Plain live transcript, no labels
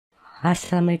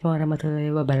Assalamualaikum warahmatullahi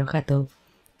wabarakatuh.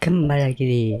 Kembali lagi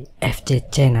di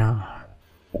FJ Channel.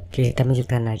 Kita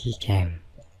melanjutkan lagi game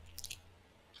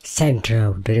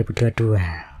Central 2022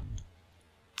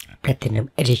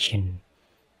 Platinum Edition.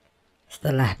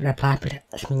 Setelah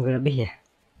seminggu lebih ya,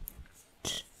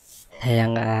 saya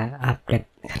nggak update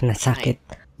karena sakit.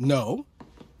 No,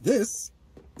 this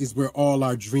is where all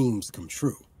our dreams come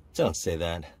true. Don't say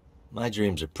that. My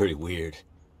dreams are pretty weird.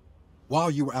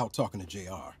 While you were out talking to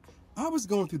JR, I was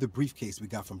going through the briefcase we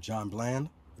got from John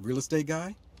Bland, the real estate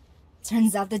guy.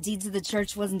 Turns out the deeds of the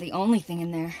church wasn't the only thing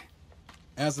in there.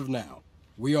 As of now,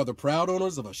 we are the proud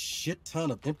owners of a shit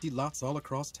ton of empty lots all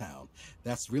across town.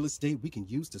 That's real estate we can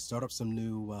use to start up some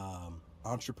new,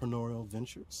 entrepreneurial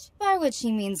ventures. By which he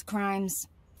means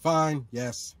crimes. Fine,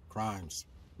 yes, crimes.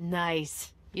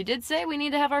 Nice. You did say we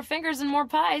need to have our fingers in more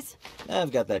pies.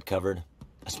 I've got that covered.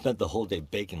 I spent the whole day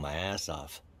baking my ass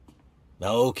off.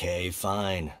 Okay,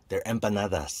 fine. They're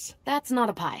empanadas. That's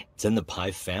not a pie. It's in the pie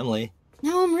family.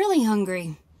 Now I'm really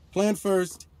hungry. Plan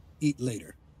first, eat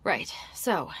later. Right.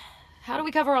 So, how do we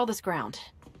cover all this ground?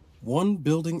 One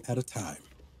building at a time.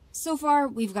 So far,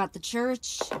 we've got the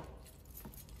church.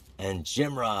 And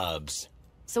Jim Robs.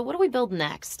 So what do we build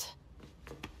next?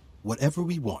 Whatever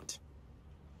we want.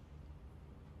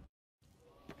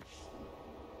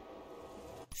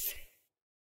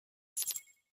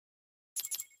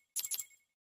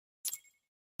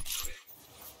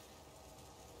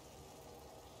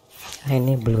 Nah,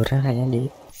 ini blurnya kayaknya di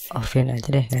offin aja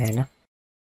deh, gak enak.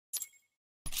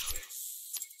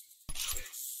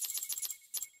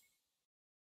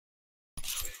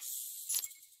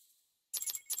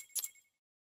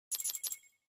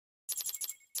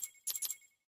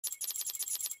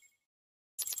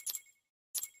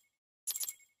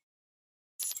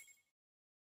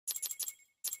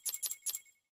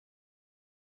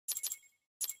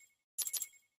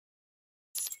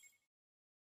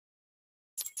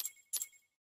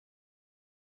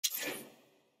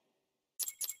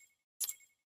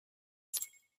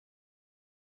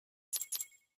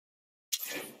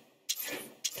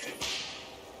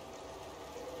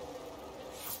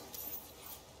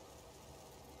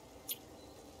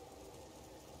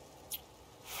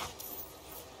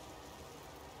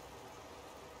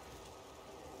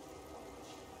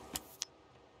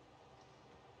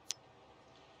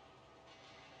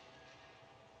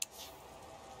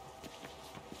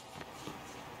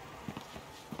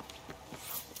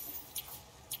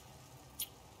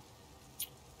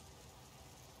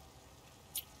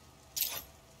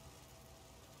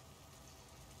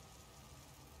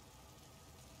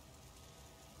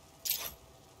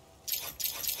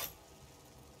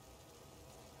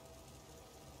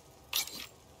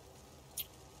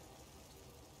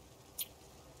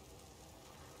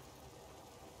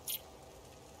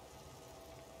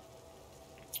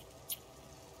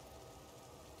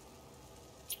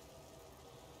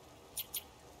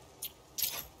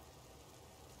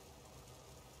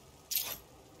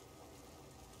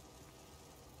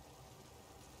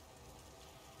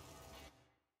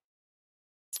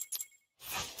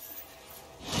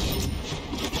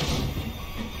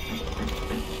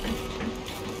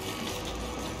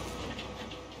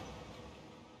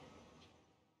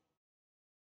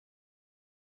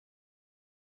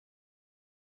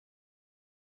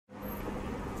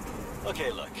 Okay,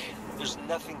 look. There's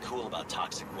nothing cool about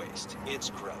toxic waste.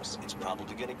 It's gross. It's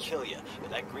probably gonna kill you.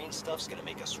 But that green stuff's gonna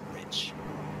make us rich.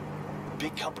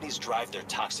 Big companies drive their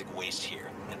toxic waste here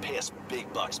and pay us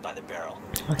big bucks by the barrel.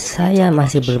 Saya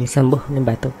masih belum sembuh nih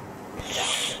batuk.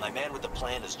 My man with the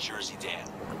plan is Jersey Dan.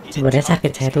 Sebenarnya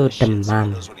sakit saya tuh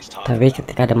demam, tapi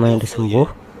ketika demam udah sembuh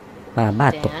malah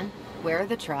batuk. Dan, where are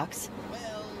the trucks?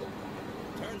 Well,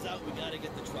 turns out we gotta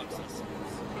get the trucks ourselves.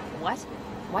 What?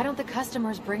 Why don't the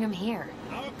customers bring them here?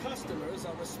 Our customers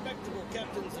are respectable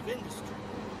captains of industry.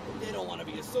 They don't want to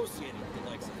be associated with the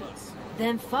likes of us.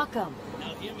 Then fuck them.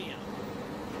 Now hear me out.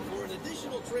 For an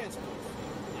additional transport,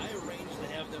 I arranged to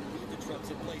have them move the trucks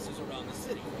in places around the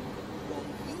city. Well,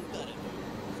 you gotta do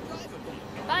is drive them back.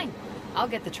 Fine.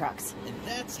 I'll get the trucks. And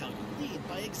that's how you lead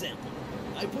by example.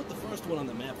 I put the first one on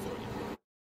the map for you.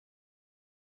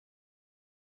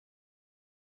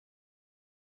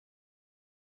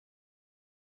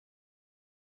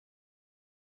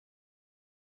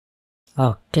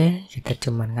 Oke, kita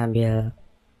cuma ngambil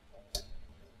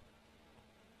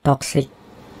toxic.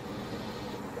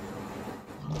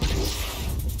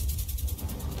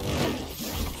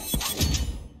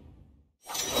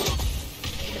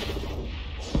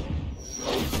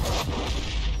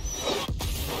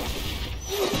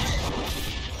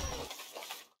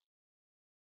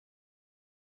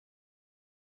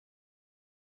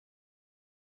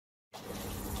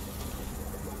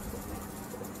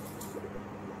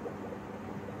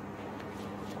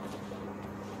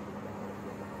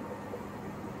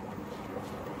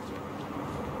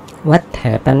 What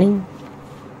happening?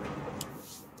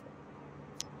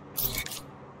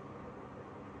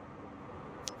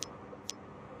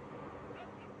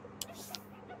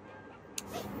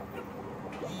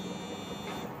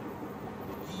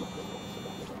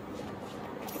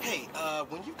 Hey,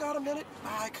 when you got a minute,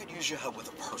 I could use your help with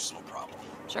a personal problem.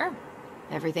 Sure.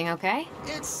 Everything okay?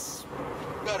 It's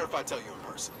better if I tell you in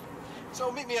person. So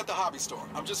meet me at the hobby store.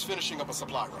 I'm just finishing up a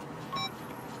supply run.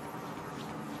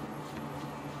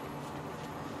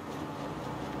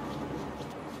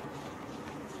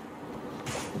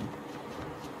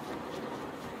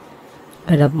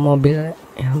 Ada mobil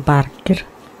yang parkir.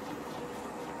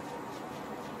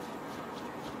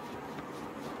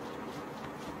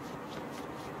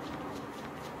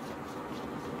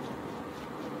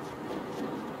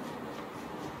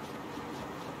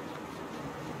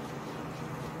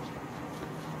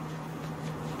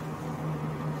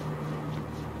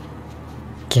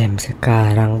 Game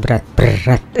sekarang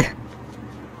berat-berat.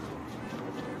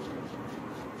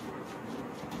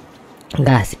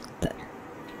 Nggak asik.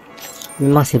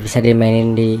 Memang sih bisa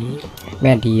dimainin di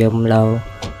medium low,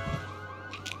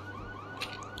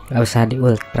 nggak usah di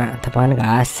ultra, tapi kan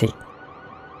nggak asik.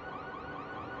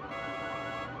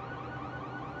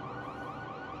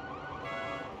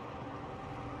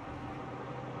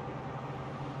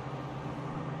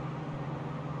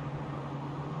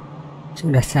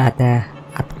 Sudah saatnya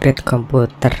upgrade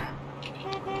komputer.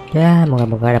 Ya,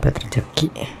 moga-moga dapat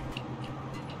rezeki.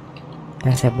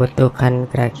 Yang saya butuhkan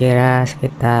kira-kira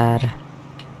sekitar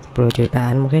 10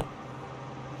 jutaan mungkin.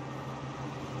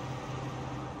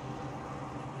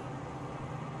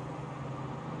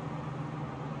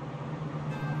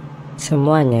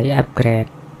 Semuanya di upgrade,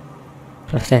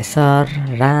 prosesor,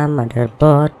 RAM,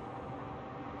 motherboard.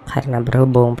 Karena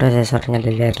berhubung prosesornya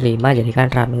dari 5, jadi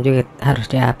kan RAM juga harus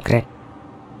di upgrade.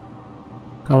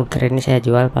 Komputer ini saya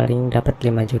jual paling dapat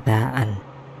 5 jutaan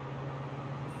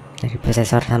dari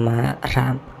prosesor sama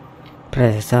RAM,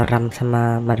 prosesor RAM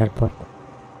sama motherboard.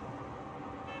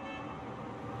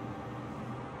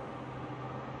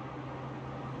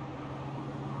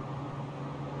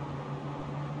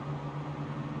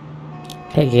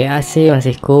 PGA sih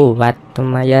masih kuat,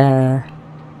 lumayan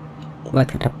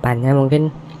buat kedepannya mungkin,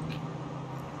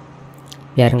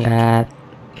 biar nggak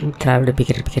terlalu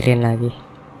dipikir-pikirin lagi.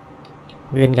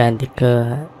 Mungkin ganti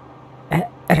ke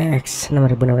RX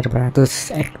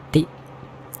 6600 XT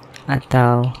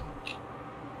atau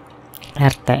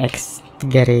RTX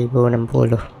 3060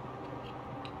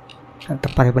 atau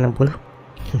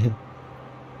 4060.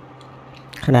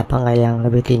 Kenapa nggak yang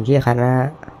lebih tinggi ya,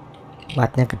 karena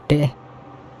wattnya gede.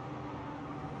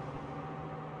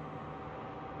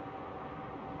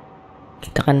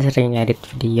 Kita kan sering edit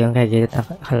video kayak gitu,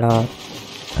 kalau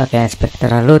pakai spek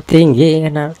terlalu tinggi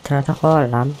ternyata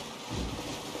kolam.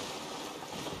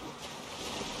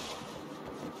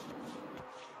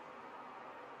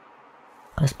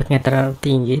 Kalau speknya terlalu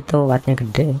tinggi itu wattnya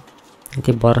gede,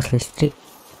 nanti boros listrik.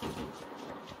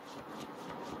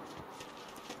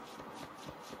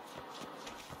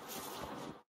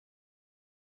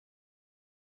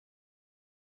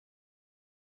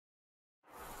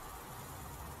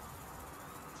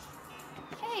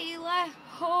 Hey, Eli.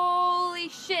 Holy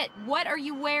shit. What are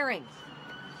you wearing?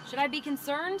 Should I be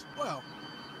concerned? Well,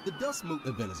 the Dust Moot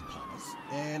event is upon us,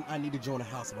 and I need to join a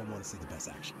house if I want to see the best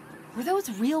action. Were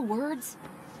those real words?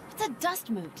 What's a dust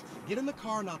moot? Get in the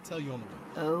car and I'll tell you on the way.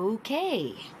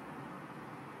 Okay.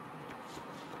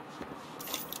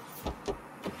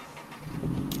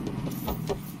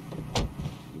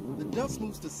 The Dust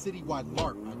Moot's the citywide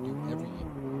LARP I do every year.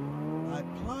 I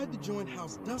applied to join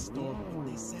House Duststorm, but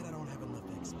they said I don't have enough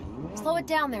XP. Slow it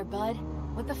down there, bud.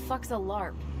 What the fuck's a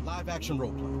LARP? Live action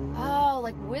roleplay. Oh,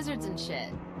 like wizards and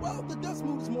shit. Well, the Dust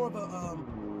Moot is more of a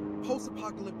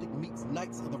post-apocalyptic meets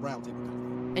Knights of the Round Table kind of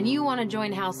thing. And you want to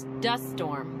join House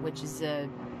Duststorm, which is a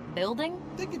building?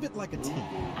 Think of it like a team.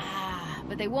 Ah,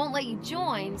 but they won't let you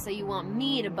join, so you want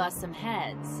me to bust some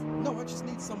heads. No, I just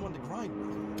need someone to grind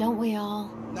with. Don't we all?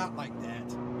 Not like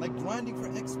that. Like grinding for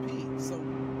XP. So,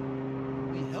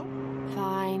 we help?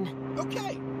 Fine.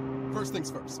 Okay. First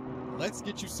things first. Let's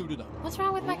get you suited up. What's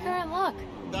wrong with my current look?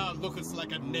 Thou lookest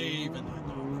like a knave in thy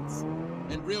garments.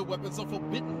 And real weapons are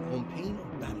forbidden on pain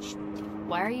of banishment.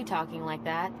 Why are you talking like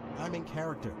that? I'm in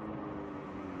character.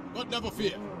 But never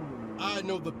fear. I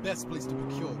know the best place to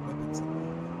procure weapons in the world.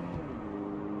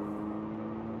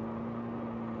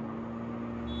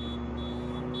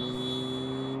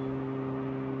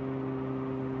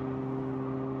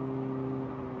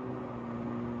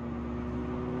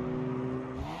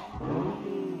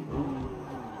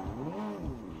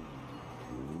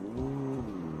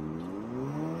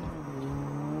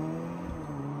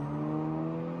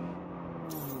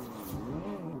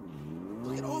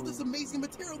 at all this amazing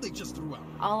material they just threw out.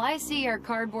 All I see are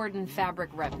cardboard and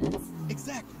fabric remnants.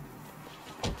 Exactly.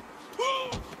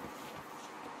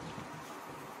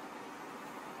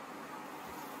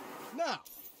 Now,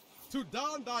 to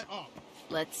don thy armor.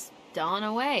 Let's don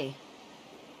away.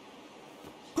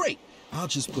 Great. I'll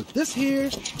just put this here,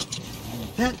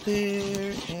 that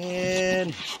there,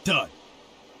 and done.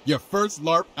 Your first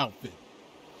LARP outfit.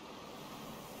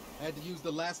 Had to use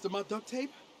the last of my duct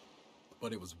tape,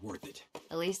 but it was worth it.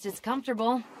 At least it's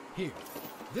comfortable. Here,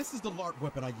 this is the LARP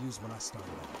weapon I used when I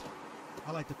started out.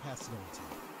 I like to pass it on to you.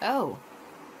 Oh.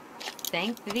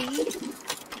 Thank thee?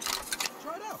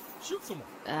 Try it out. Shoot someone.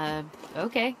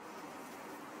 Okay.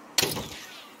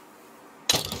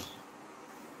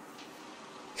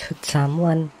 Shoot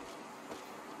someone.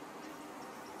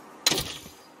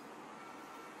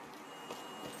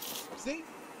 See?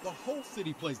 The whole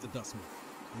city plays the dustman.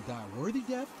 They die a worthy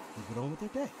death, they get on with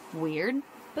their day. Weird,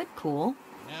 but cool.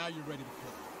 Now you're ready to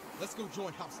play. Let's go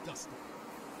join House Dustin.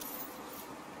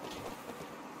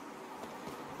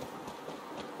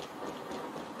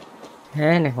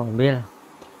 Naik mobil.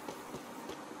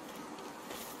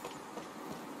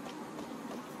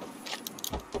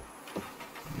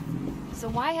 So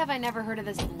why have I never heard of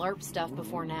this LARP stuff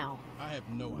before now? I have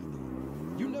no idea.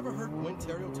 You never heard Gwen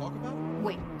Terrio talk about it?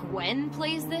 Wait, Gwen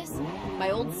plays this?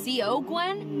 My old CO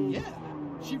Gwen? Yeah,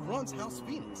 she runs House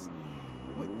Phoenix.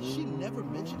 Wait, she never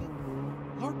mentioned it?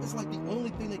 LARP is like the only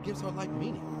thing that gives her life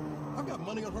meaning. I've got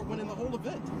money on her winning the whole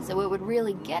event. So it would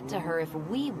really get to her if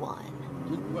we won.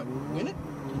 What, win it?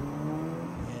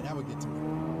 Yeah, that would get to her.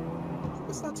 Hope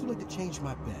it's not too late to change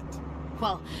my bet.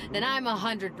 Well, then I'm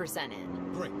 100%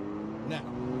 in. Great. Now,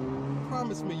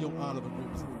 promise me you'll honor the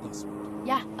rules of the Dustman.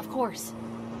 Yeah, of course.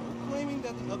 Claiming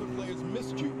that the other players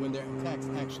missed you when their attacks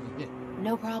actually hit.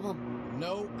 No problem.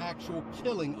 No actual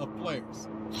killing of players.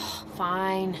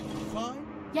 Fine. Fine?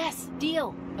 Yes,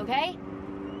 deal, okay?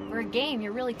 For a game,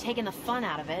 you're really taking the fun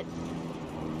out of it.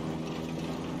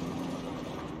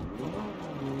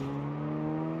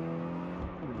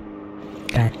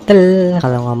 Gatel,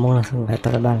 kalau ngomong langsung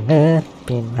gatel banget.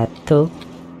 Pin batu.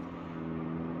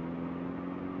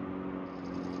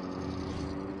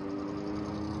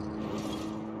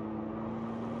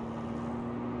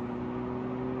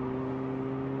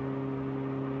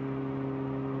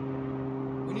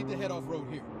 We need to head off road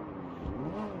here.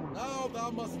 Now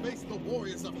thou must face the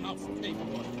warriors of House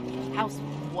Tapeworm. House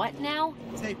what now?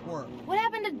 Tapeworm. What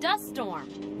happened to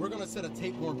Duststorm? We're gonna set a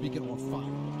tapeworm beacon on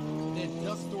fire. Then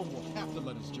Duststorm will have to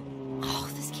let us join. Oh,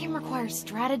 this game requires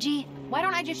strategy. Why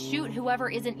don't I just shoot whoever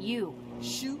isn't you?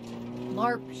 Shoot?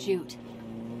 LARP shoot.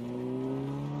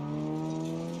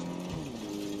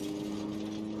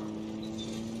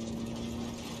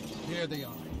 Here they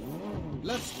are.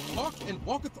 Let's talk and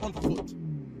walketh on foot.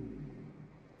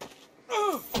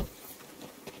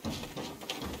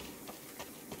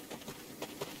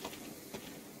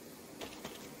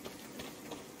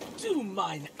 Do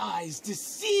mine eyes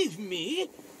deceive me?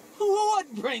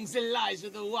 What brings Elijah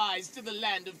the Wise to the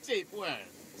land of Tapeworm?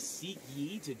 Seek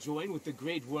ye to join with the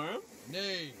Great Worm?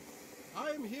 Nay, I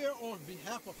am here on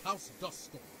behalf of House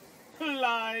Duststorm.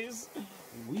 Lies.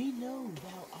 We know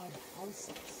thou art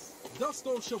houseless.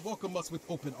 Duststorm shall welcome us with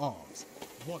open arms,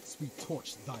 once we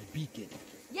torch thy beacon.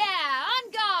 Yeah,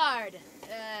 on guard!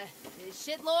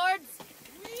 Shitlords?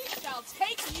 We shall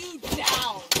take you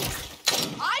down.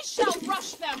 I shall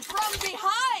rush them from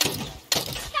behind.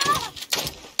 Ah!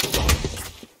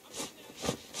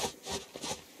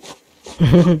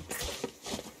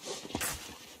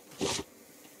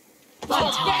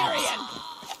 Barbarian!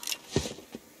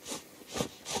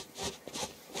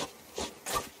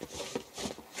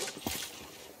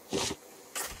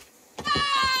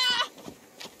 Ah!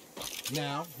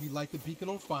 Now, we light the beacon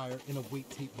on fire and await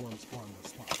Tapeworm's armed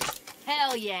response.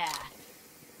 Hell yeah!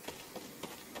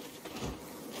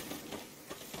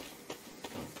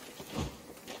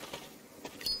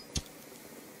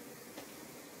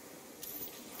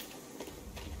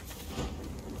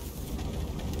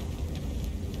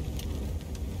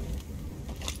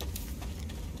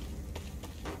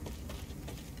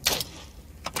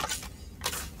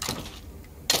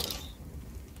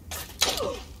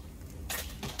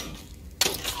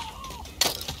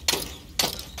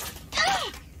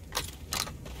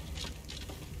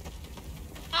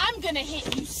 I'm gonna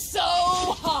hit you so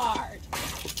hard.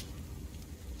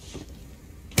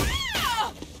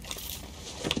 Ah!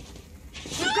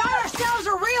 We've got ourselves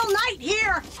a real night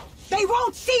here. They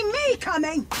won't see me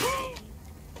coming.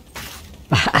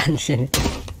 Apaan sih?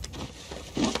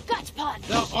 Gut punch!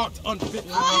 Thou art unfit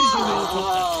for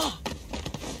Ah!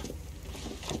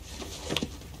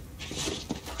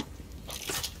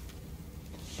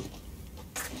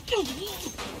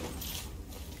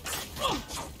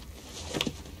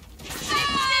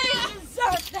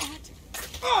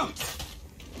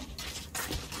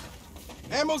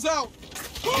 goes out.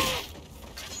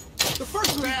 The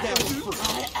first three down is free.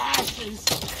 My ashes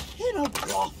in a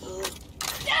brothel.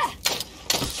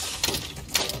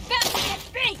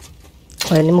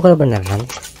 Oh, ini mukul beneran.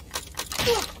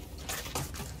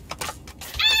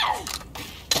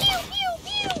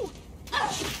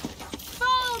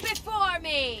 Fall before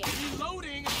me!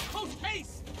 Reloading. Post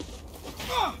haste.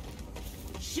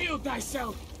 Shield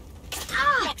thyself.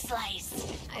 Neck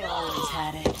slice. I always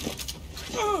had it.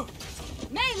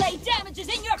 Melee damage is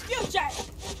in your future!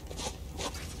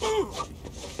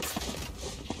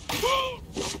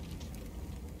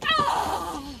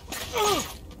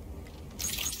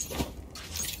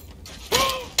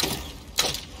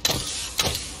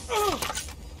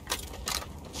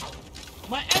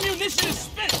 My ammunition is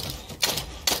spent.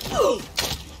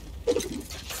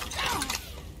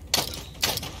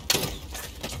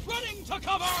 Running to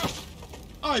cover.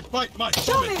 I bite my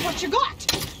Show me stomach. what you got!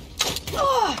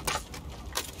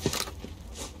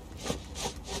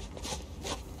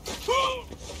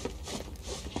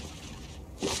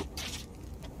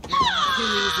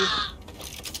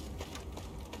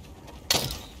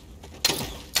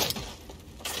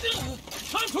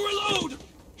 Time to reload.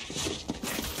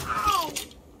 Ow.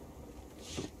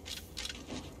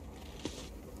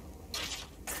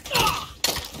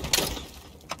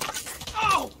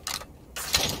 Ow.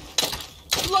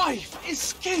 Life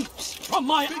escapes from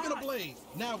my Speaking of Blaze,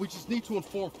 now we just need to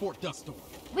inform Fort Duststorm.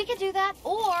 We could do that,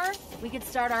 or we could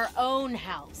start our own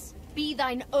house. Be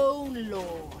thine own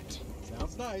lord.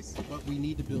 Sounds nice, but we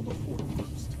need to build a fort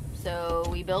first. So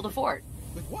we build a fort.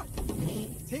 With what?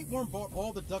 Tapeworm bought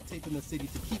all the duct tape in the city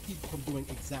to keep people from doing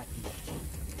exactly that.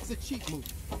 It's a cheap move,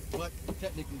 but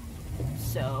technically legal.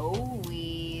 So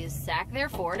we sack their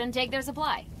fort and take their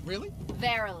supply. Really?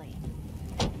 Verily.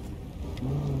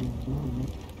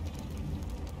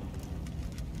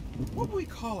 What do we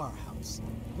call our house?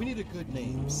 We need a good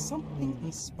name, something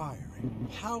inspiring.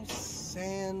 House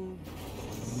and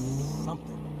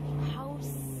something. House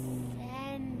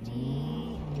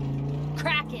Sandy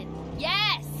Kraken.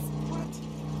 Yes! What?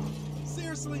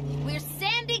 Seriously? We're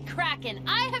Sandy Kraken.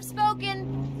 I have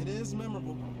spoken. It is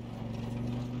memorable.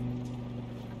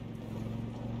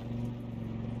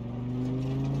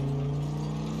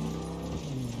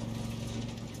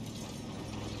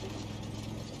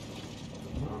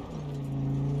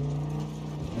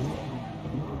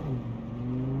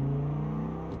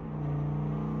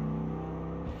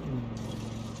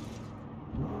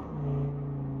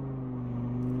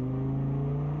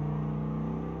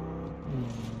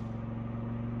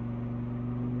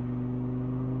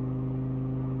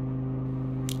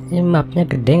 Ini mapnya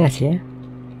gede nggak sih ya?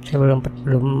 Saya belum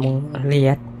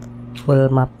lihat full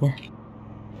mapnya.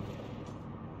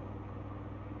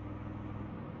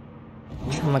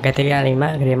 Sama kayak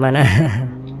 35 gede mana?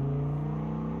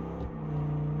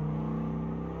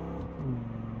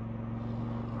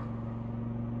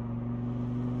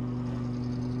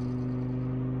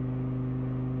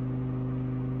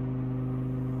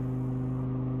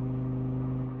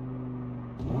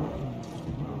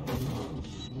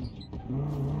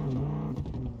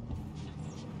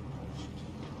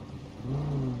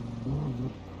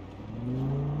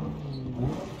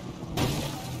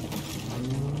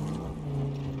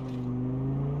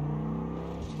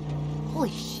 Holy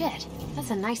shit,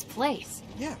 that's a nice place.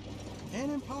 Yeah,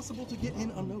 and impossible to get in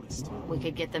unnoticed. We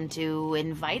could get them to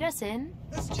invite us in.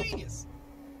 That's genius.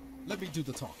 Let me do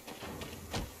the talking.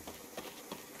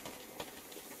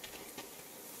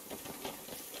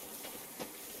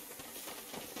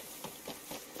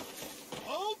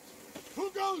 Halt!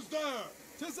 Who goes there?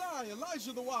 'Tis I,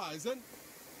 Elijah the Wise, and...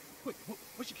 Quick,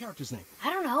 what's your character's name? I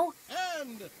don't know.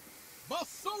 And...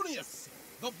 Bosonius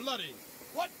the Bloody.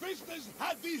 What business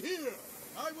have thee here?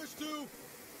 I wish to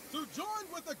join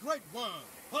with the Great One.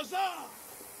 Huzzah!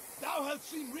 Thou hast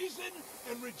seen reason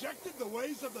and rejected the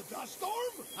ways of the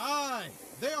Duststorm? Aye,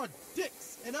 they are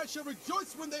dicks, and I shall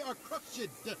rejoice when they are crushed.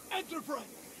 Enter, friend.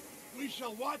 We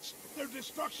shall watch their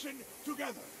destruction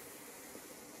together.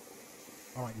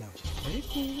 All right, now, play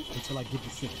cool until I give the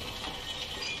signal.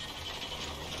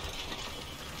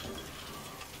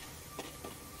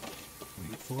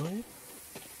 Wait for it.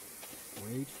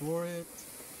 Wait for it.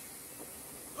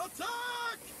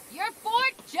 Attack! Your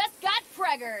fort just got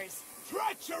preggers.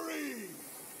 Treachery!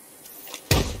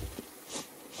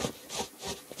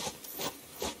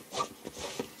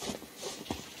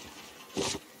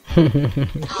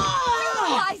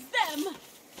 Paralyze them!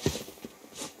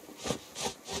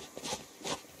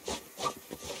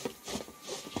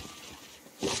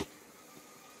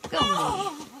 Go me.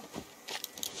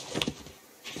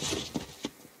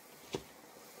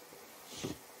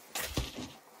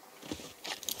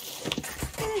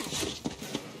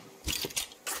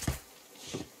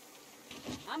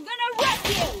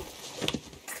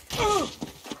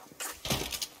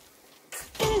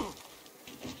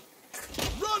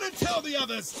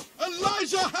 brothers!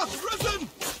 Elijah hath risen!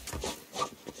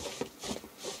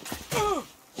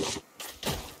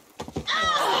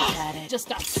 Had it. Just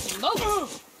got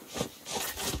smoked.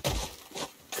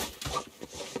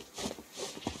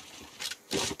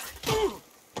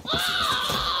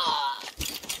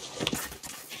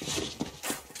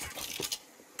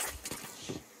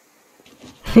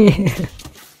 We've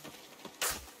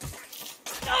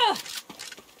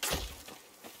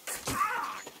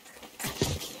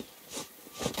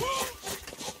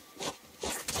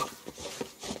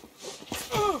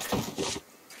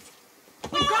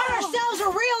got ourselves a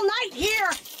real night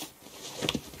here!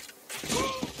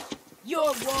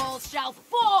 Your walls shall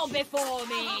fall before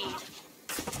me.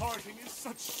 Parting is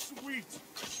such sweet.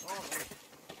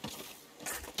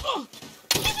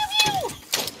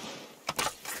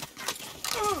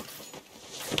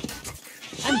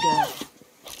 I'm good.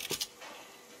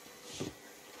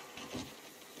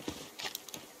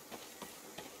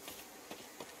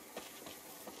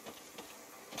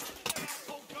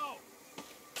 Oh, go!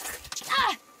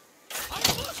 Ah! I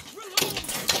must reload!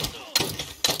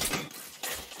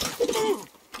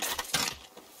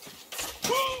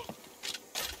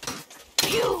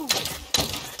 Pew!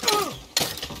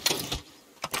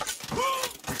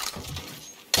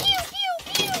 Pew, pew,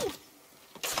 pew!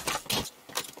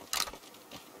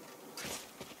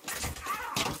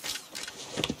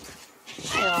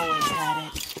 I always had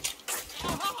it.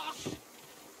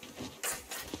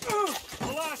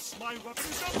 Alas, my weapon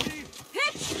is empty!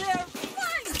 Hit their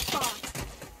blind spot!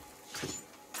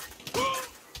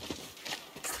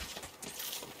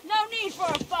 No need for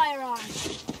a firearm.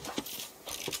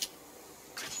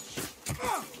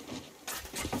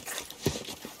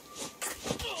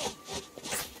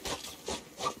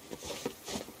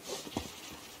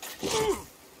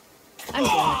 I'm good.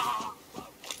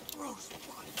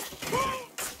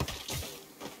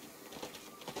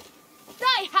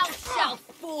 Thy house shall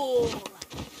fall.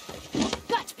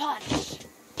 Gut punch.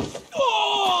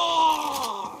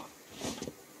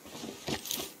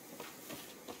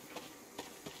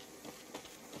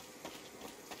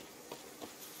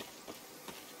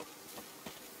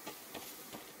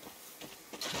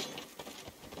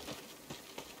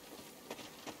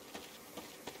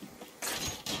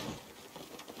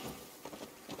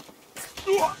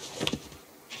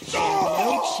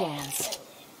 No chance.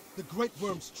 The Great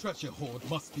Worm's treasure hoard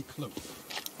must be close.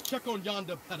 Check on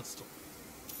yonder pedestal.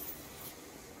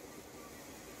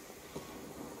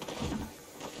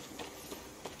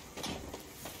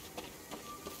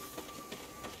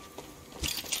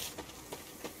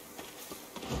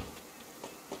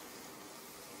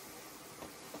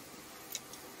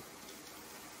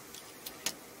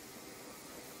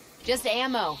 Just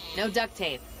ammo, no duct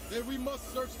tape. Then we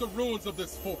must search the ruins of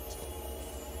this fort.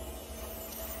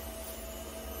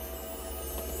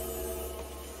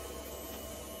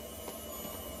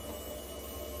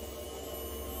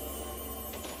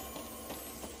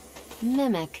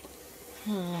 Mimic.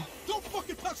 Don't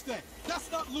fucking touch that!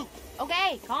 That's not loot!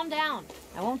 Okay, calm down.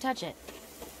 I won't touch it.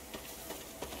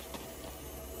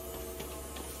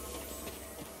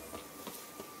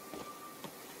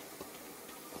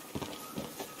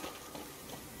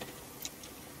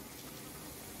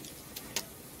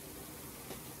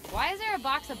 Why is there a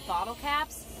box of bottle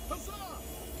caps? Huzzah!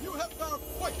 You have found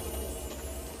quite the fort.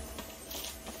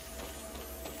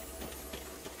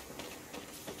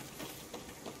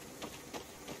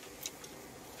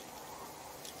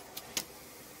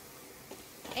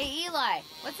 Hey Eli,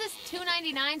 what's this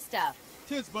 $2.99 stuff?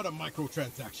 'Tis but a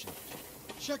microtransaction.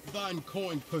 Check thine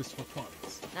coin purse for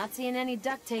parts. Not seeing any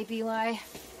duct tape, Eli.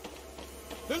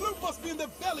 The loot must be in the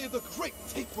belly of the great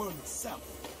tapeworm itself.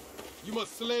 You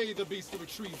must slay the beast to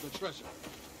retrieve the treasure.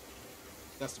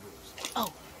 That's the rules.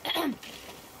 Oh.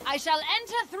 I shall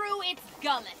enter through its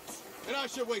gullet. And I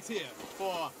shall wait here,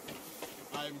 for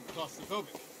I'm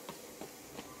claustrophobic.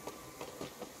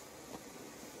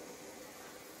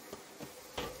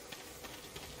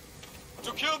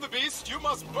 To kill the beast, you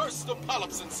must burst the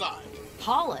polyps inside.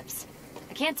 Polyps?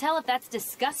 I can't tell if that's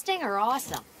disgusting or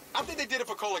awesome. I think they did it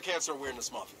for colon cancer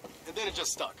awareness month, and then it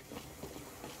just stuck.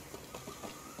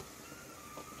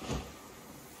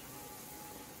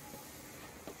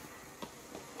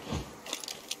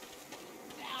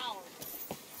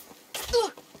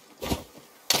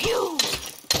 Pew!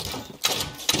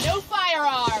 No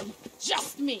firearm,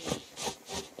 just me.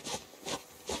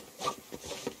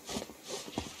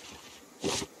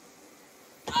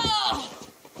 Oh!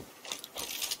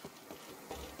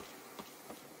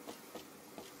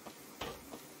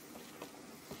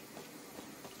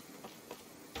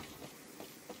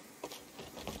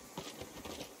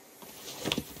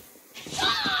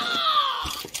 Ah!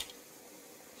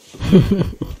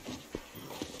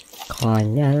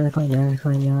 Konyol, konyol,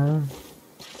 konyol.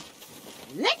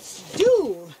 Let's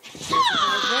do.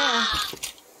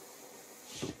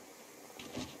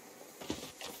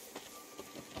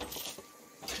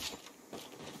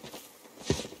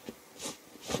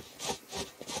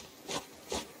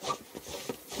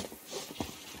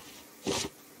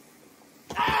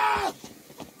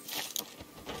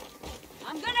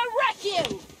 I'm gonna wreck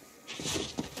you!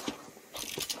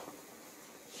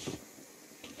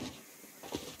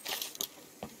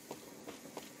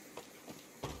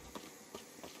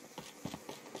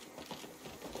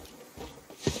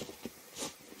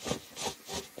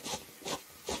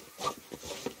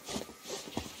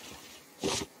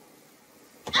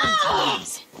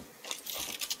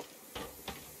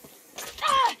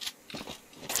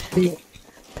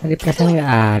 Tadi perasaan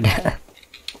nggak ada.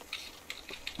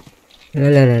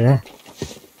 Lah.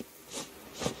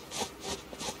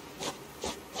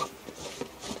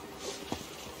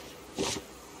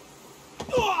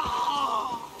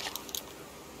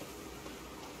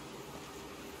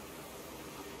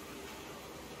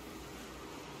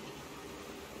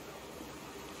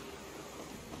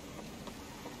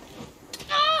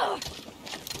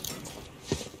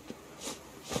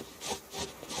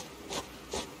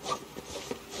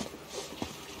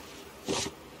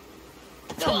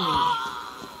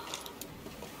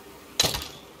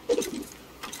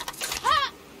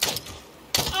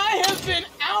 I have been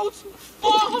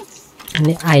outfought.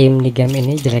 Ini aim di game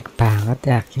ini jelek banget,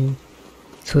 yakin.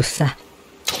 Susah.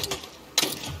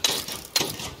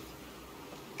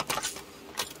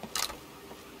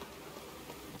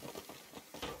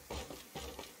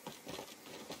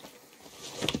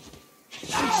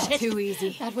 Too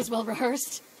easy. That was well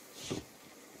rehearsed.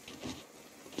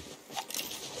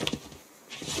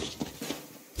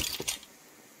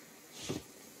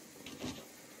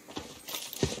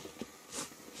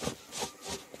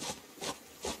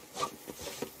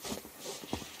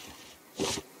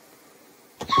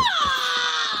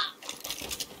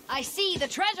 I see the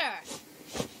treasure!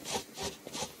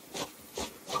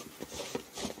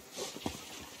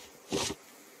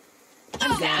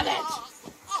 Damn it!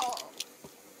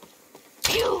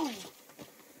 Pew!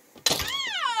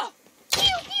 Ah!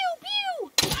 Pew, pew,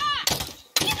 pew! Ah!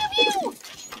 Pew, pew, pew!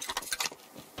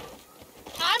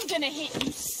 I'm gonna hit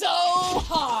you so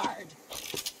hard!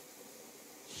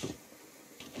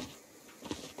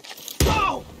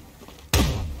 Ow!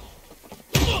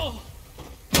 Ugh!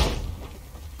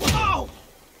 Ow!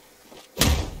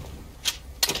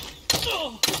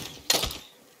 Ugh!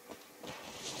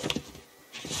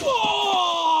 Oh!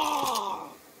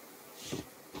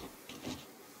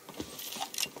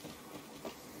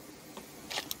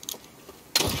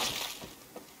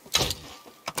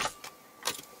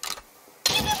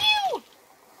 Pew, pew, pew!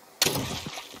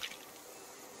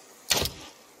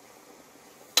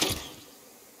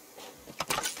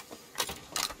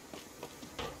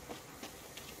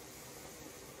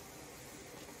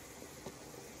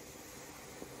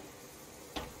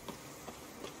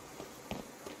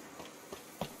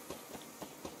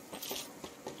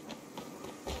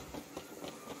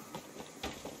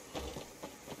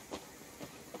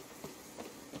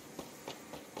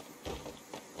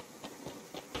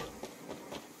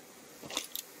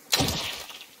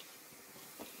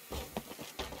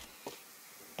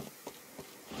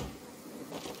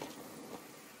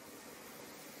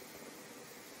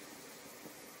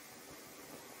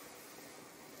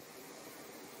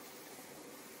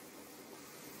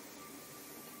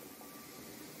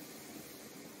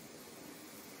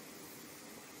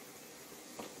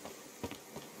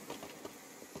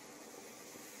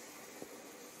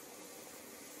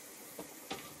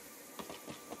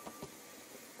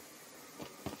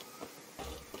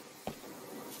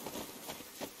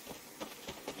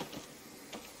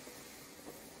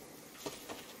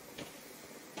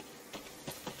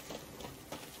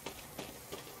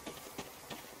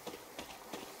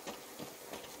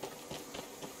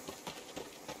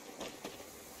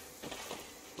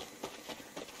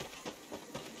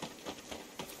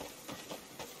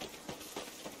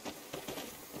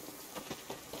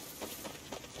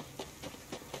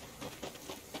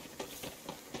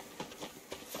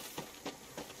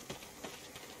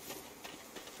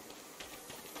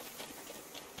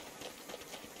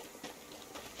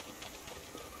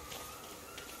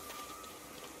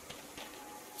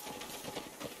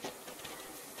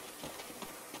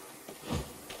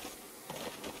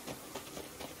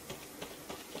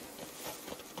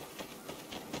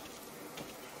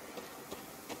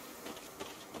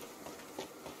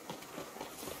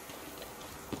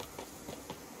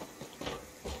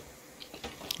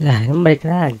 Lah, ini balik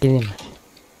lagi nih, Mas.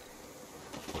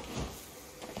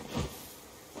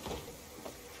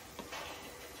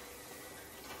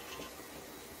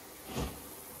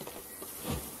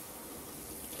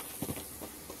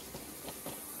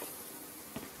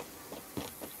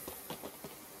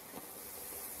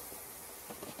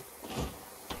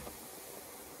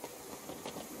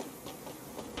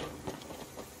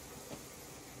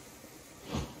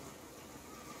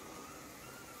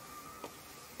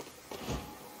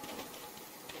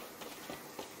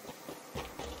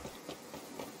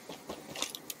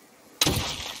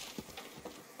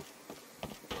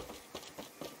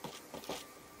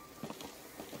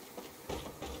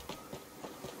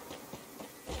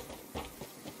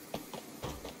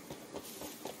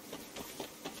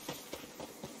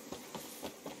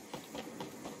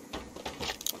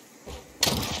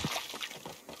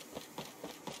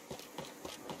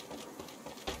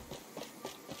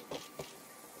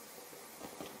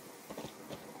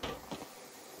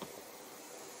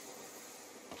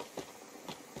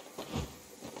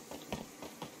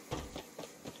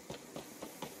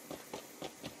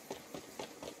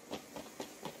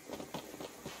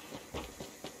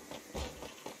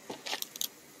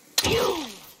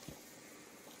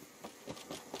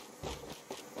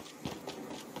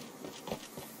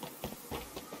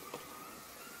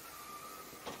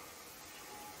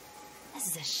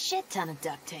 a shit ton of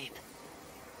duct tape.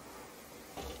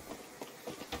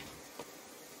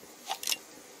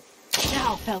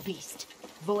 Now, fell beast,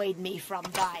 void me from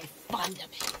thy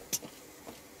fundament.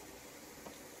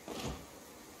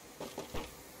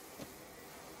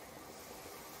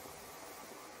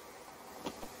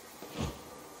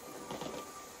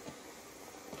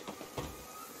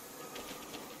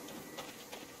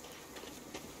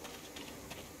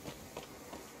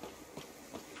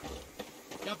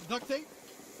 Got the duct tape?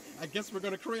 I guess we're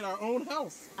gonna create our own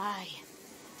house. Aye.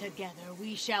 Together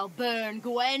we shall burn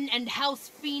Gwen and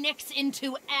House Phoenix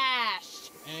into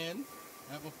ash. And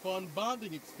have a fun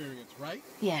bonding experience, right?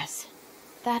 Yes,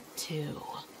 that too.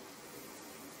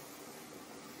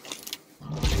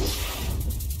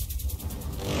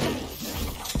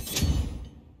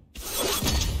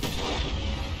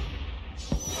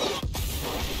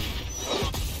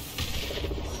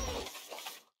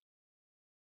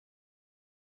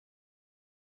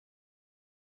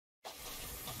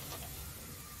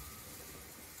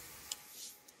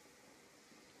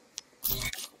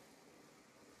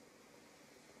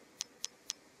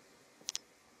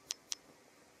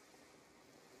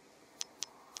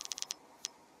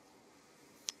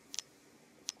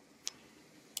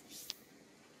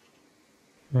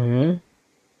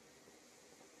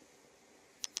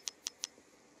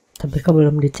 Tapi kok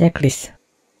belum di checklist?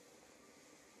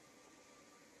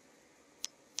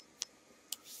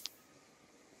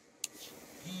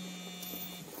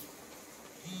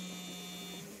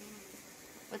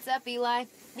 What's up, Eli?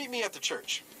 Meet me at the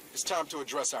church. It's time to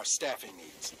address our staffing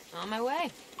needs. On my way.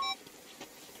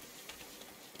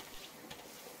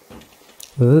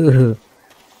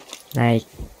 Naik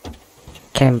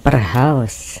camper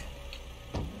house.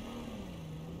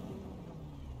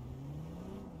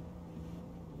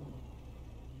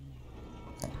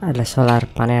 Ada solar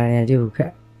panelnya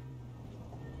juga.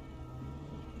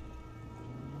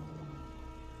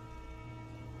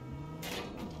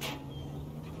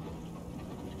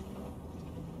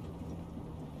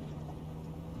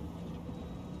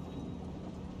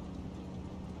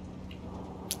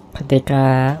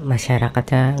 Ketika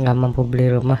masyarakatnya nggak mampu beli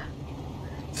rumah,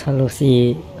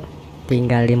 solusi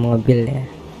tinggal di mobil ya.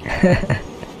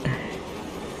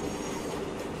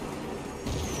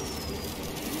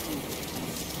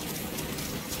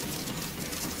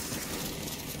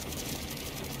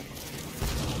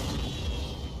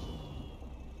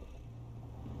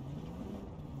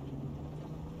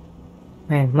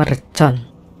 Main mercon.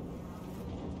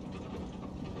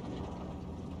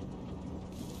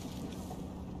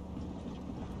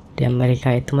 Di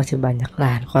Amerika itu masih banyak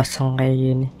lahan kosong kayak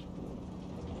gini.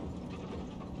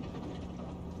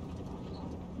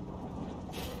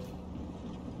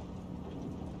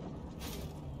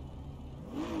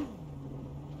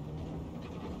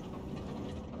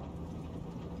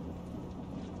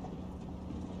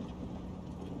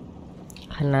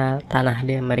 Karena tanah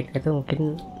di Amerika itu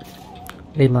mungkin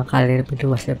 5 kali lebih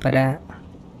luas daripada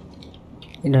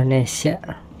Indonesia,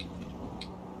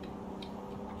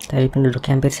 tapi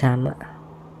penduduknya hampir sama.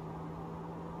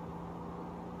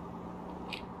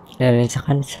 Indonesia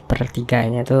kan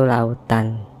sepertiganya tuh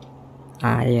lautan,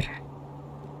 air,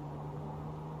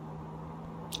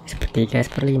 sepertiga,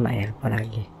 seperlima ya,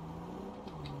 apalagi.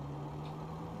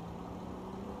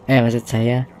 Maksud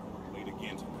saya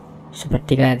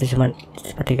sepertiga itu cuma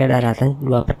sepertiga daratan,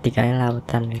 2/3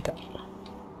 lautan gitu.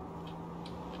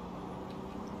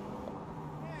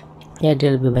 Ya,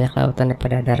 dia lebih banyak lautan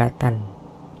daripada daratan.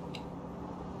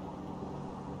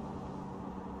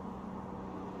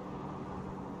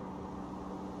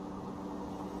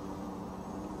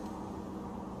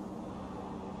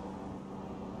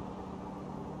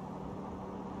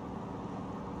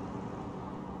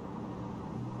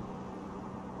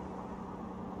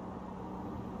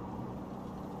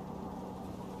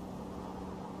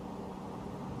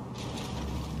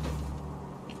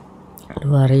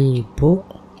 Rp2.000.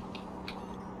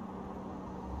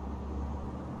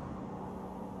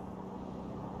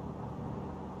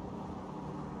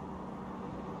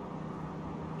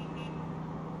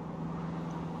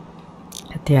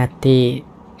 Hati-hati,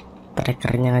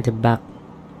 trackernya ngejebak.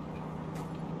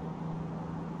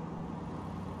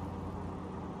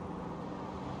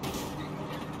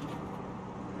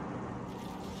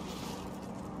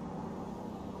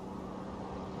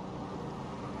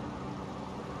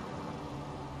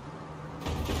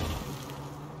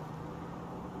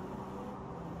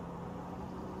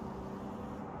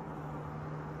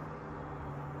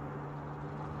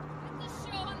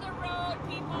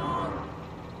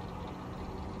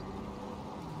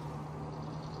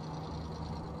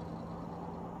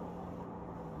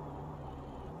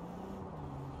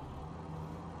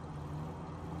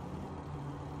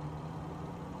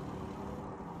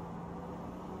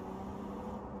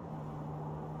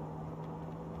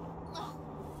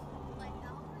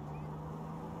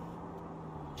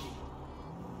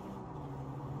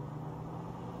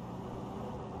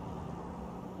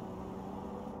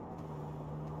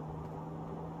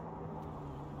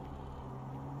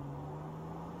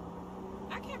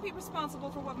 can't be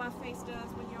responsible for what my face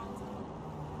does when y'all talk.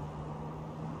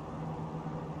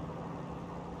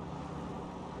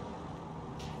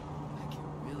 I can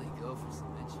really go for some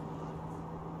enchiladas.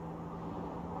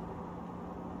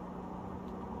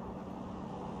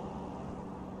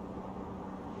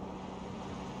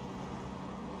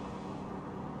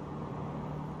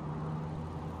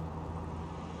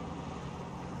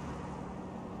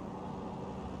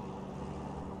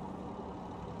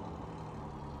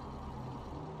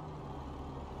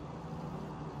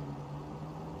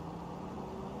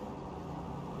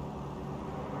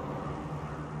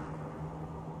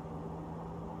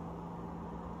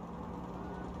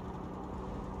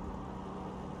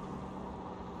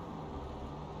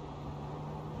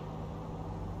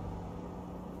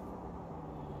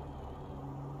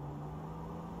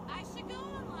 I should go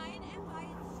online and buy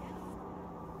a chef.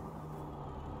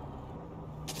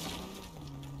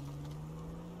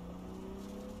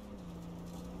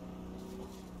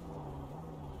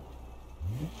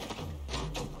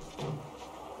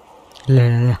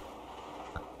 Lah,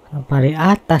 kenapa di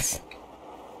atas?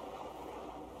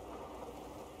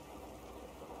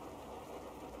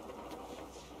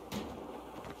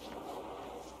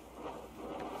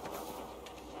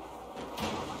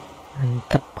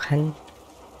 Mantap kan?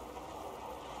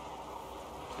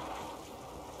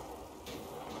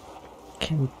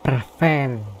 Camper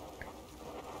van,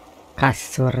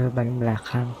 kasur bagian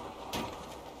belakang.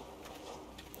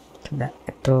 Sudah,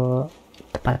 itu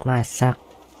tempat masak.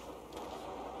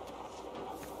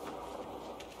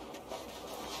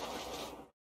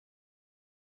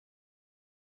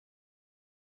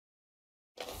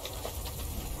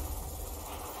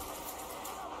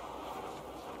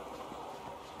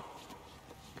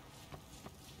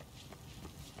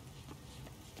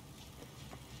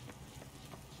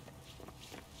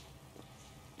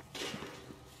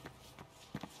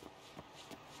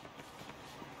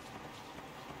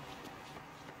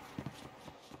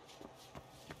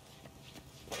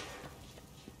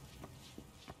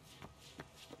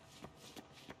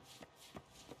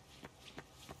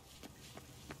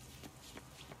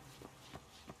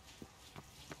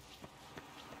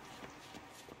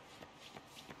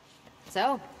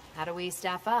 So, how do we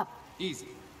staff up? Easy.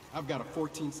 I've got a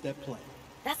 14-step plan.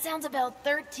 That sounds about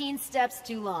 13 steps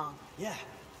too long. Yeah.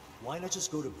 Why not just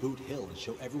go to Boot Hill and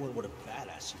show everyone what a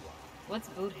badass you are? What's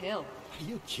Boot Hill? Are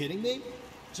you kidding me?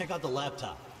 Check out the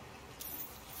laptop.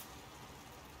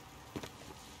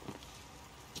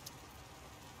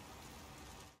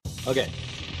 Okay,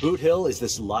 Boot Hill is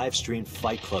this live stream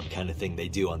fight club kind of thing they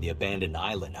do on the abandoned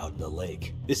island out in the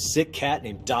lake. This sick cat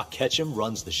named Doc Ketchum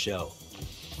runs the show.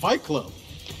 Fight Club?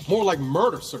 More like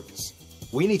murder circus.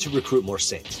 We need to recruit more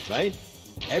saints, right?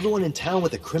 Everyone in town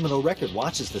with a criminal record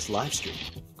watches this live stream.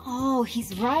 Oh,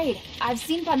 he's right. I've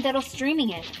seen Pantero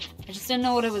streaming it. I just didn't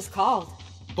know what it was called.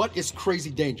 But it's crazy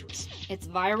dangerous. It's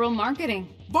viral marketing.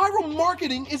 Viral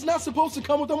marketing is not supposed to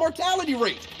come with a mortality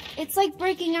rate. It's like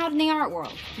breaking out in the art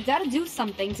world. You gotta do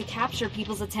something to capture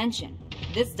people's attention.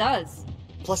 This does.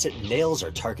 Plus, it nails our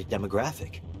target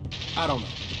demographic. I don't know.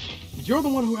 You're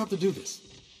the one who have to do this.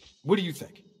 What do you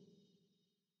think?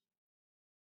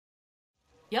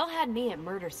 Y'all had me at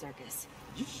Murder Circus.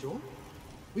 You sure?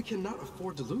 We cannot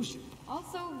afford to lose you.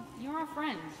 Also, you're our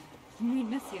friend. We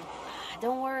miss you.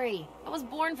 Don't worry. I was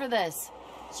born for this.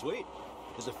 Sweet.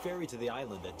 There's a ferry to the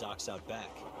island that docks out back.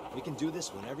 We can do this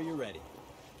whenever you're ready.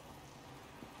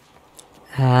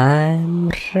 I'm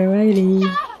ready.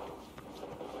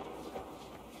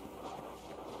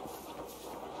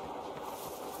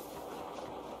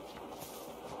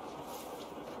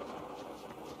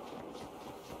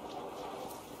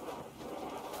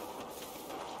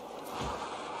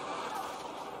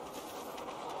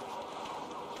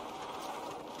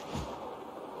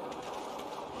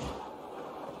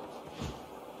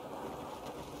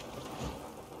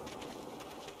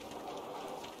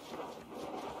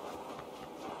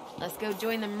 Let's go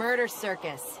join the Murder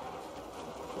Circus.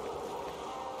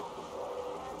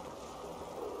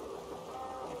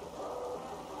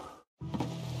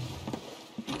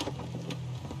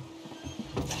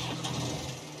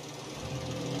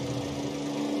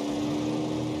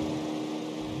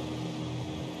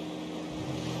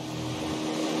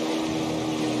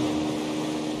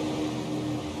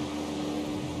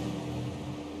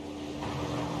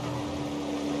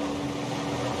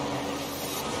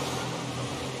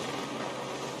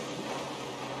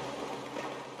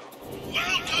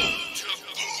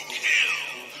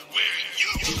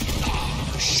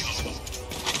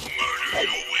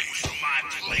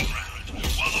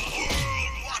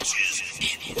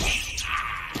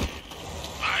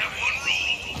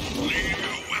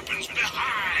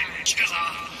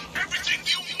 shelter, everything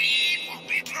you need will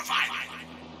be provided.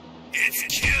 It's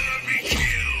kill or be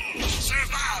killed,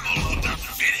 survival of the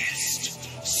fittest.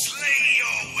 Slay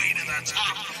your way to the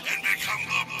top and become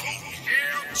the Boot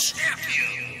Hill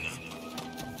champion.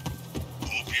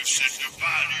 Hope you said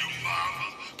goodbye to your mama,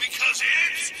 because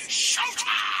it's showtime!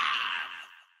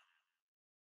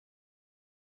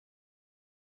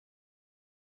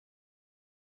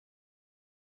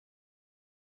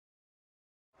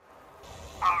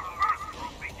 Our first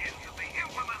group begins at the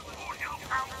infamous Boot Hill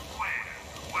Town Square,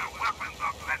 where weapons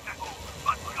are plentiful,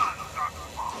 but guns are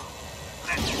small.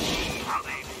 Let's see how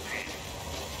they fare.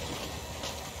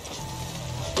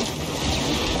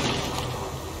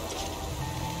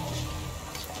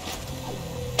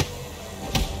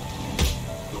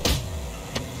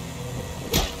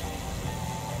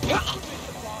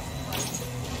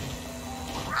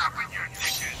 Grabbing your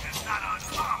ticket is not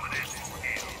uncommon in Boot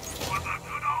Hill, for the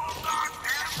good old dark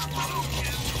hands of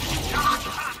pollution, John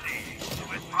Hundy,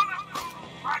 with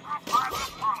unapproved microfiber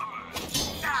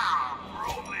polymers. Now, for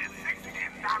only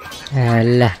 $16.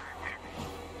 Alah.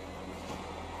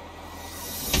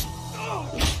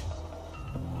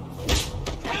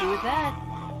 Happy with that.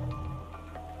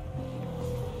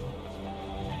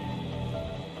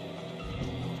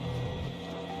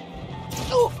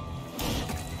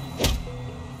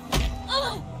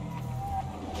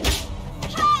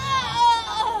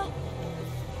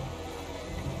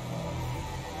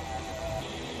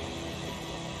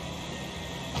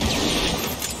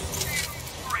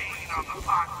 Rain on the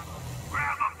pot.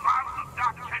 Grab a bottle of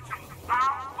Doc Ketchum's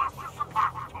Soundbuster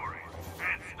Suppository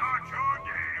and start your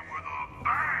day with a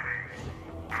bang.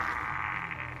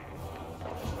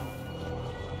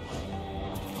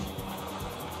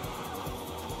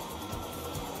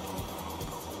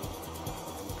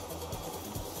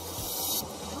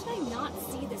 How did I not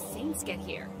see the Saints get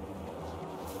here?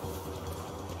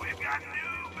 We've got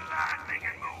new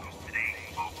blood-making moves today,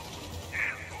 folks.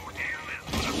 And Boot Hill is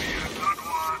gonna be a good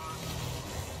one.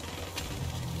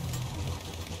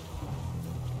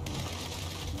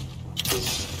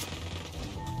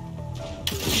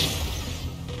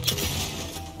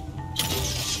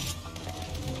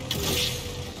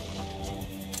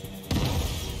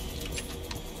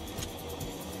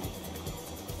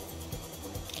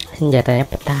 Senjatanya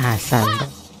petasan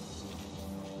dong.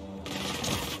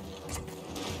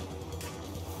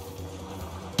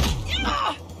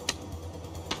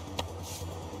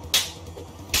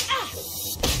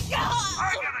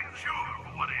 I got a cure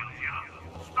for what ails you.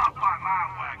 Stop by my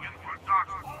wagon for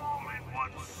Doc's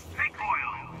all-in-one snake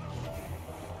oil.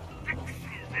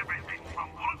 Fixes everything from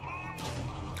bullet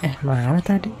wounds. Mana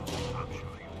tadi?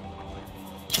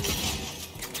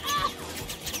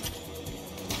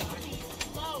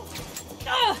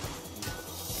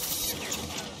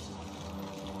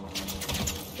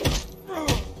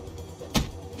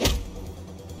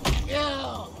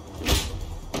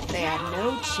 They had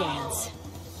no chance.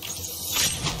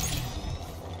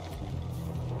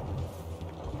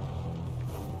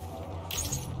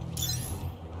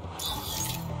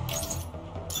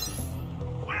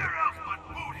 Where else but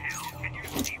Boot Hill can you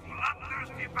see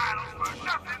bloodthirsty battles for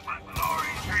nothing but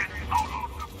glory and total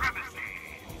supremacy?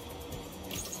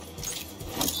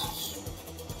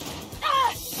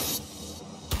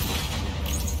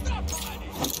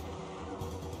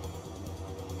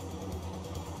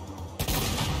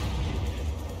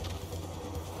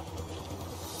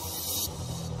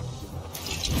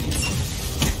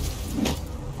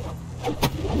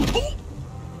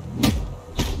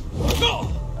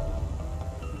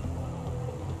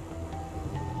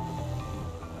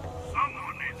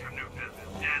 Someone needs to nuke this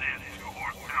dead-end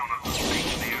two-horse town of the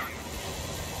state there.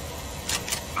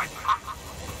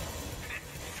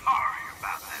 Sorry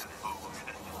about that, folks.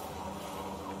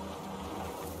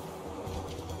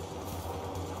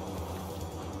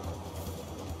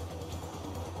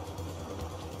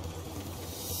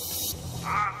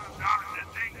 I'm starting to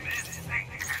think this thing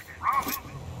has promise,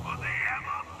 but they have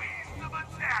a beast of a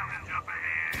challenge up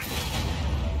ahead.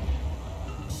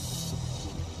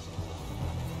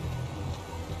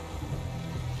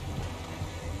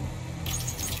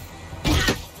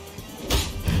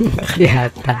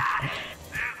 Kelihatan.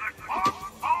 There's a corpse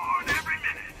born every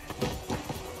minute.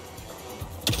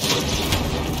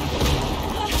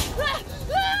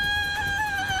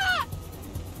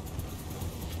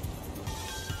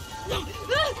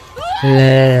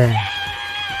 Leh.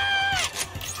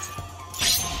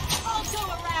 I'll go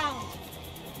around.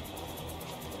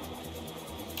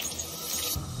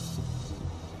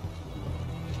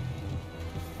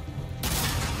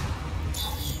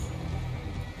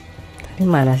 Tadi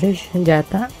mana sih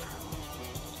senjata?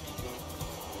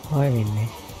 Oh Oh ini.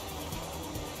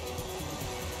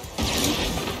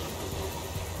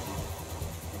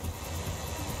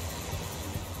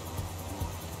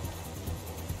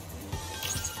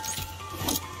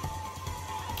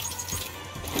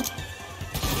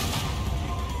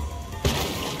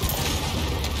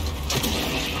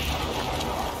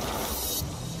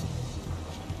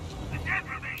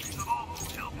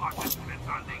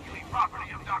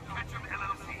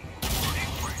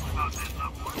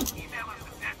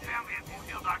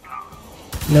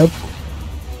 Nope.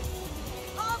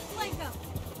 I'll flank 'em.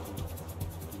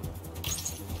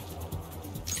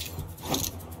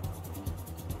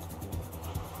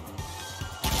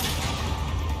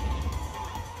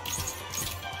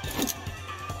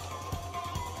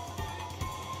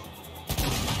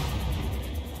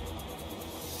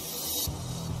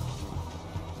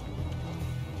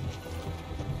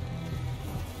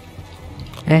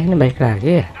 Ini balik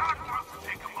lagi ya?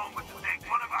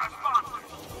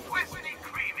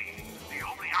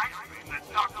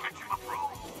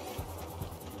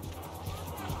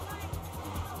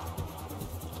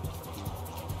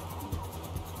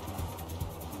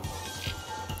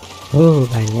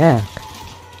 Banyak.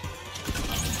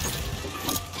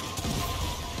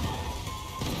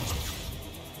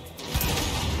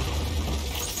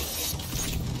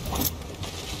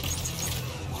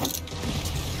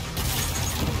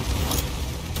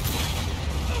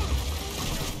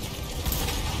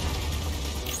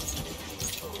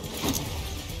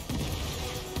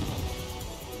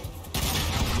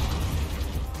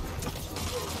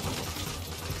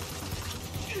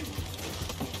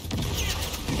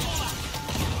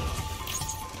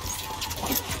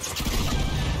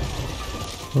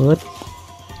 Good.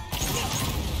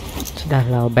 Sudah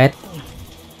lowbat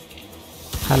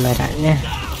kameranya.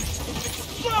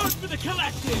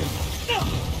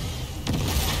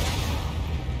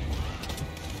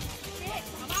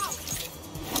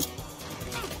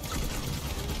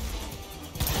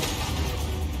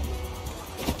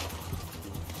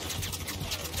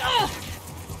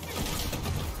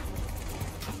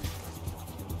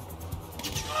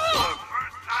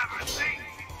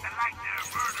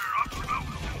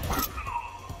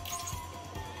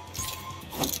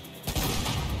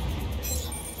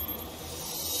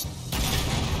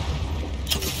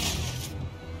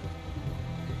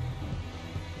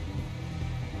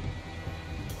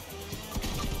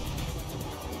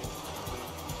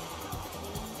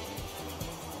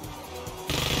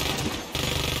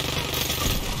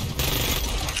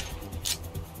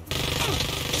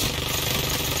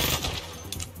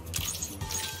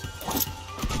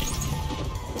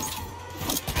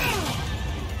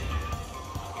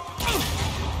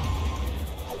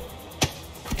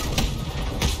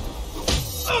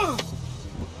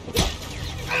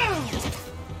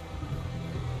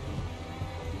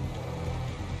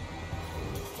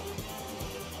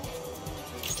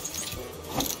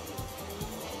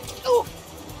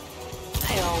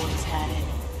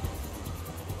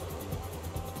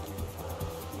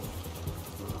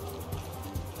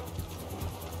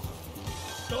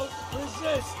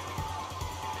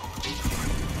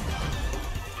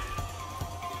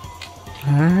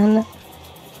 Mana?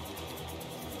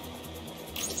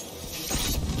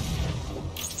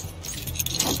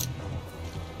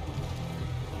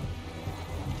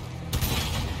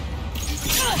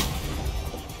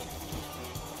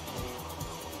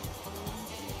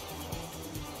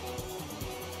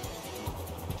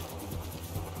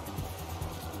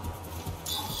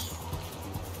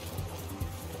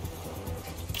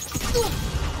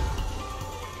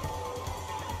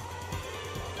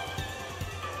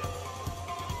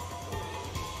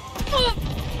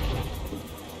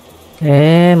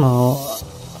 Mau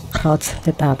crowd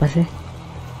speed apa sih?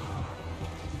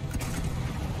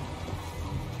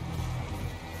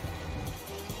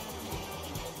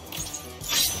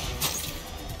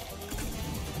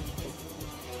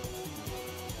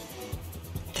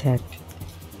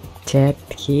 Chat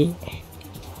key.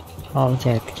 Oh,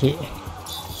 chat key.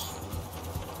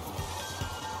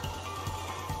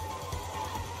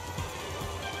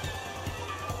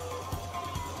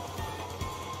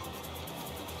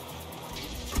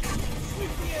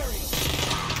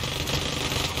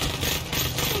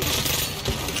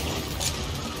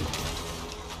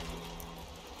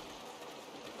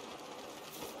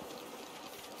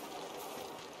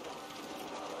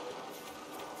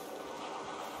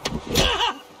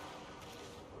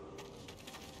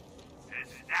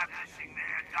 Establishing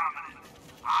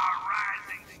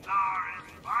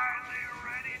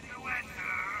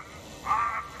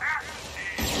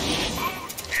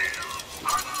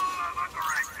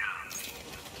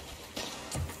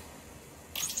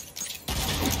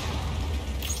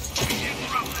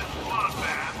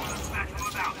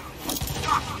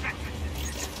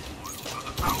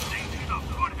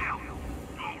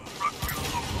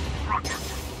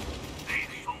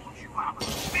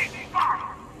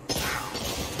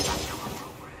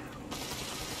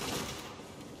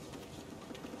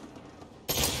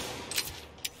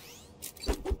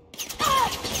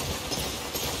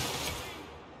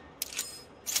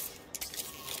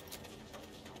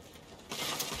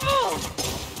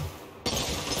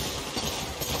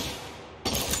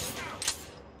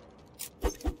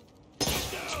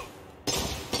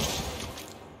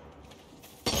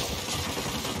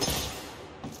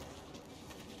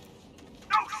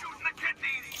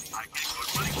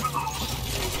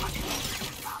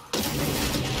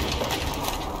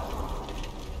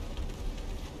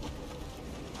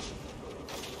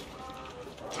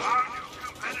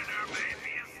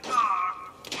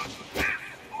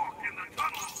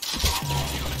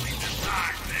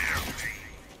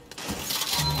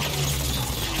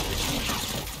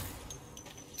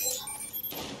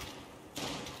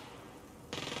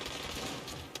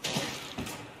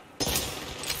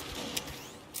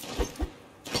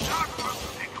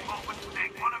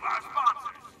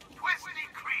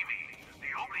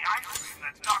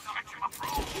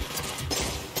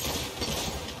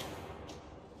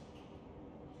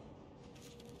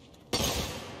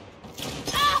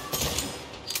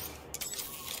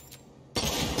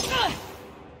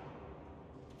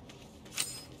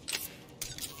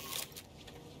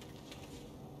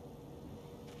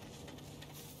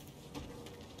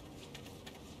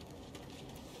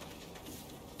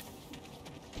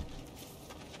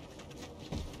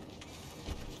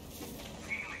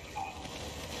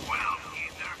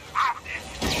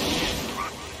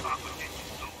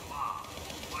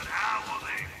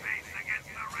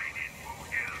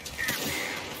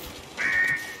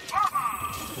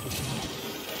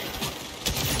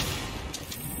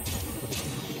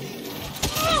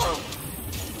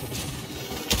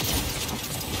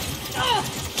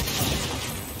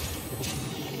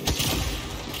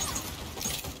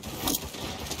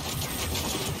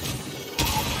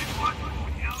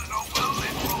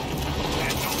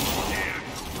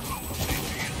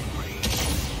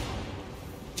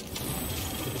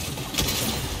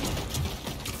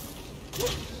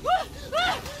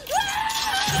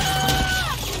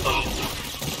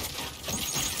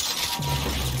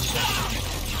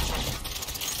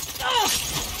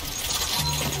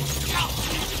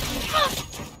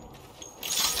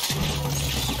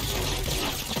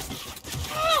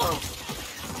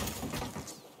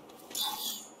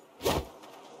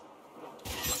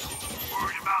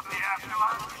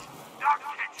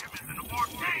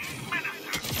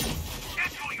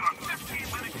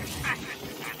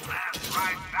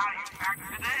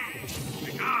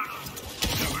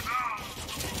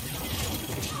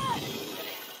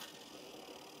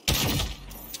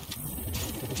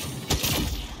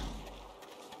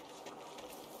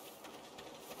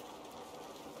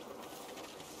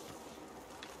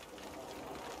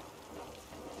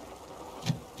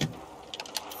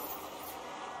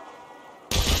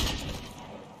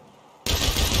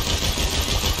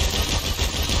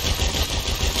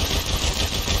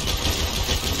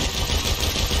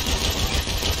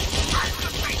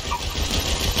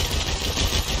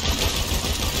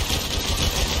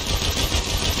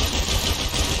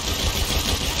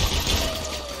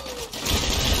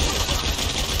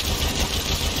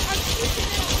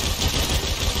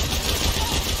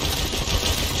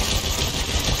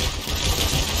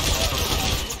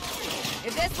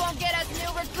won't get us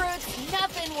new recruits,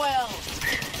 nothing will.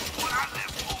 What I live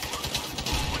for.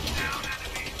 Put down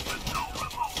enemies with no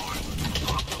remorse.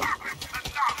 A perfect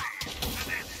finale to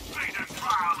this fated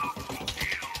trial of who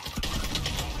killed.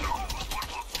 So what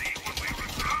we'll see when we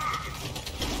return.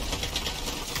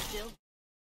 Still.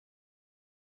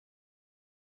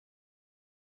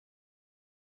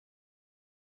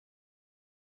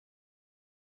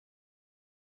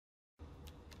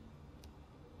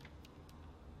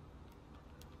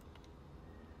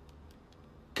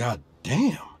 God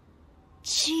damn.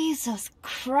 Jesus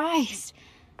Christ.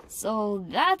 So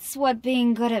that's what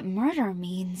being good at murder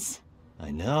means. I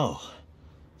know.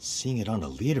 Seeing it on a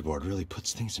leaderboard really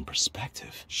puts things in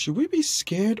perspective. Should we be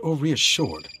scared or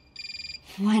reassured?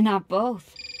 Why not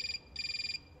both?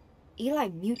 Eli,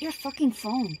 mute your fucking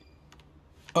phone.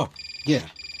 Oh, yeah.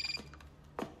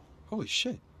 Holy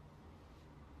shit.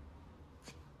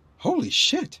 Holy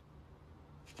shit.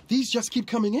 These just keep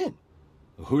coming in.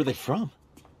 Who are they from?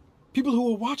 People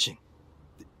who are watching.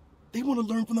 They want to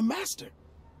learn from the master.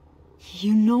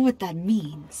 You know what that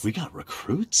means. We got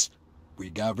recruits? We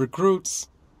got recruits.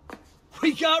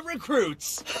 We got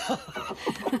recruits!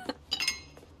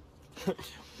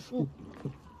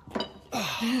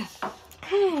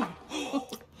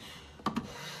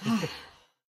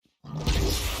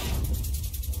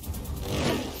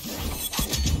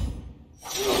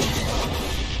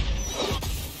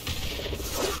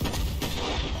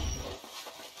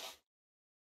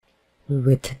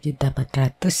 Duit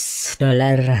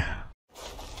 $1.400.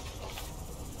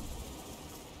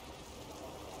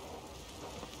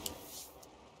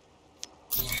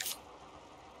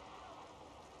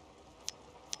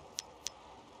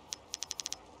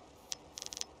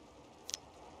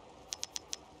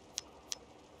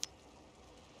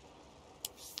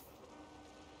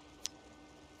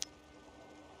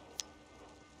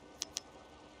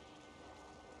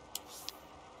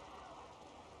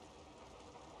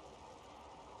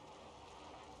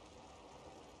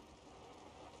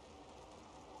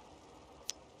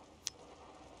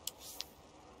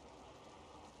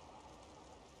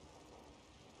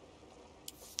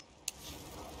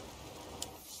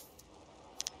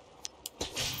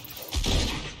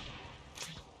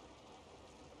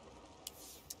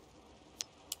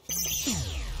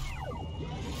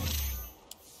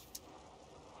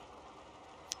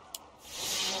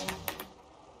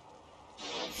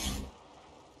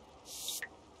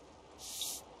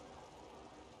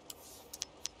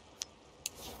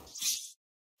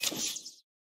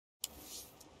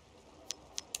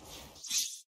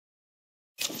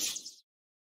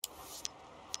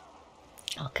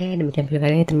 Oke, demikian video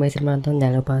kali ini. Terima kasih menonton.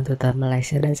 Jangan lupa untuk tetap like,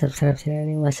 share, dan subscribe channel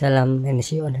ini. Wassalam, and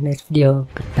see you on the next video.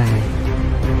 Goodbye.